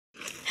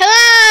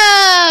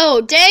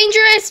Hello,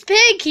 Dangerous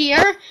Pig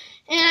here,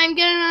 and I'm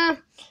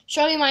gonna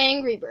show you my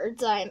Angry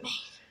Birds I made.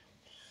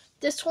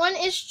 This one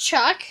is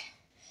Chuck.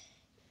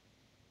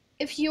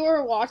 If you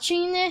are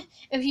watching it,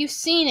 if you've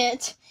seen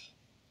it,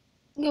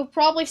 you've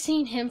probably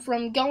seen him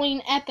from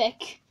Going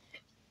Epic,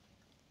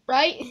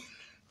 right?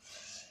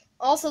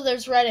 Also,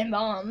 there's Red and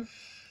Bomb.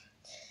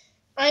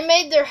 I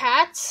made their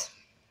hats.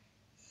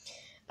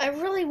 I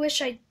really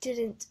wish I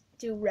didn't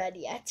do Red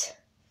yet,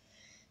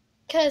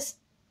 because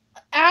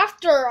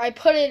after I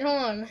put it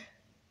on,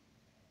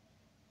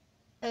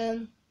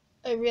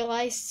 I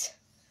realized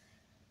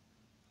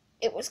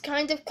it was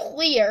kind of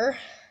clear.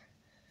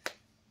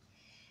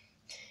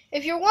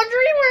 If you're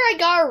wondering where I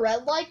got a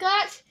red like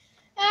that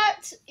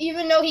at,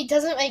 even though he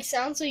doesn't make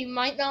sound, so you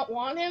might not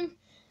want him,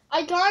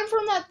 I got him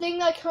from that thing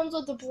that comes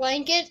with a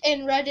blanket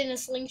and red in a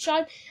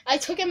slingshot. I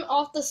took him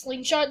off the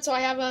slingshot, so I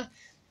have a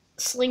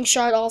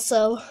slingshot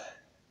also.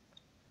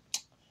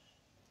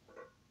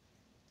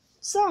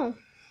 So,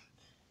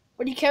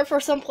 would you care for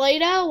some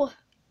Play-Doh?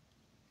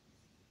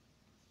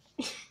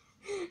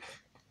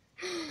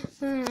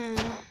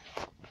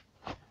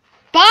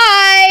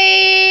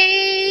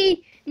 Bye!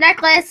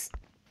 Necklace!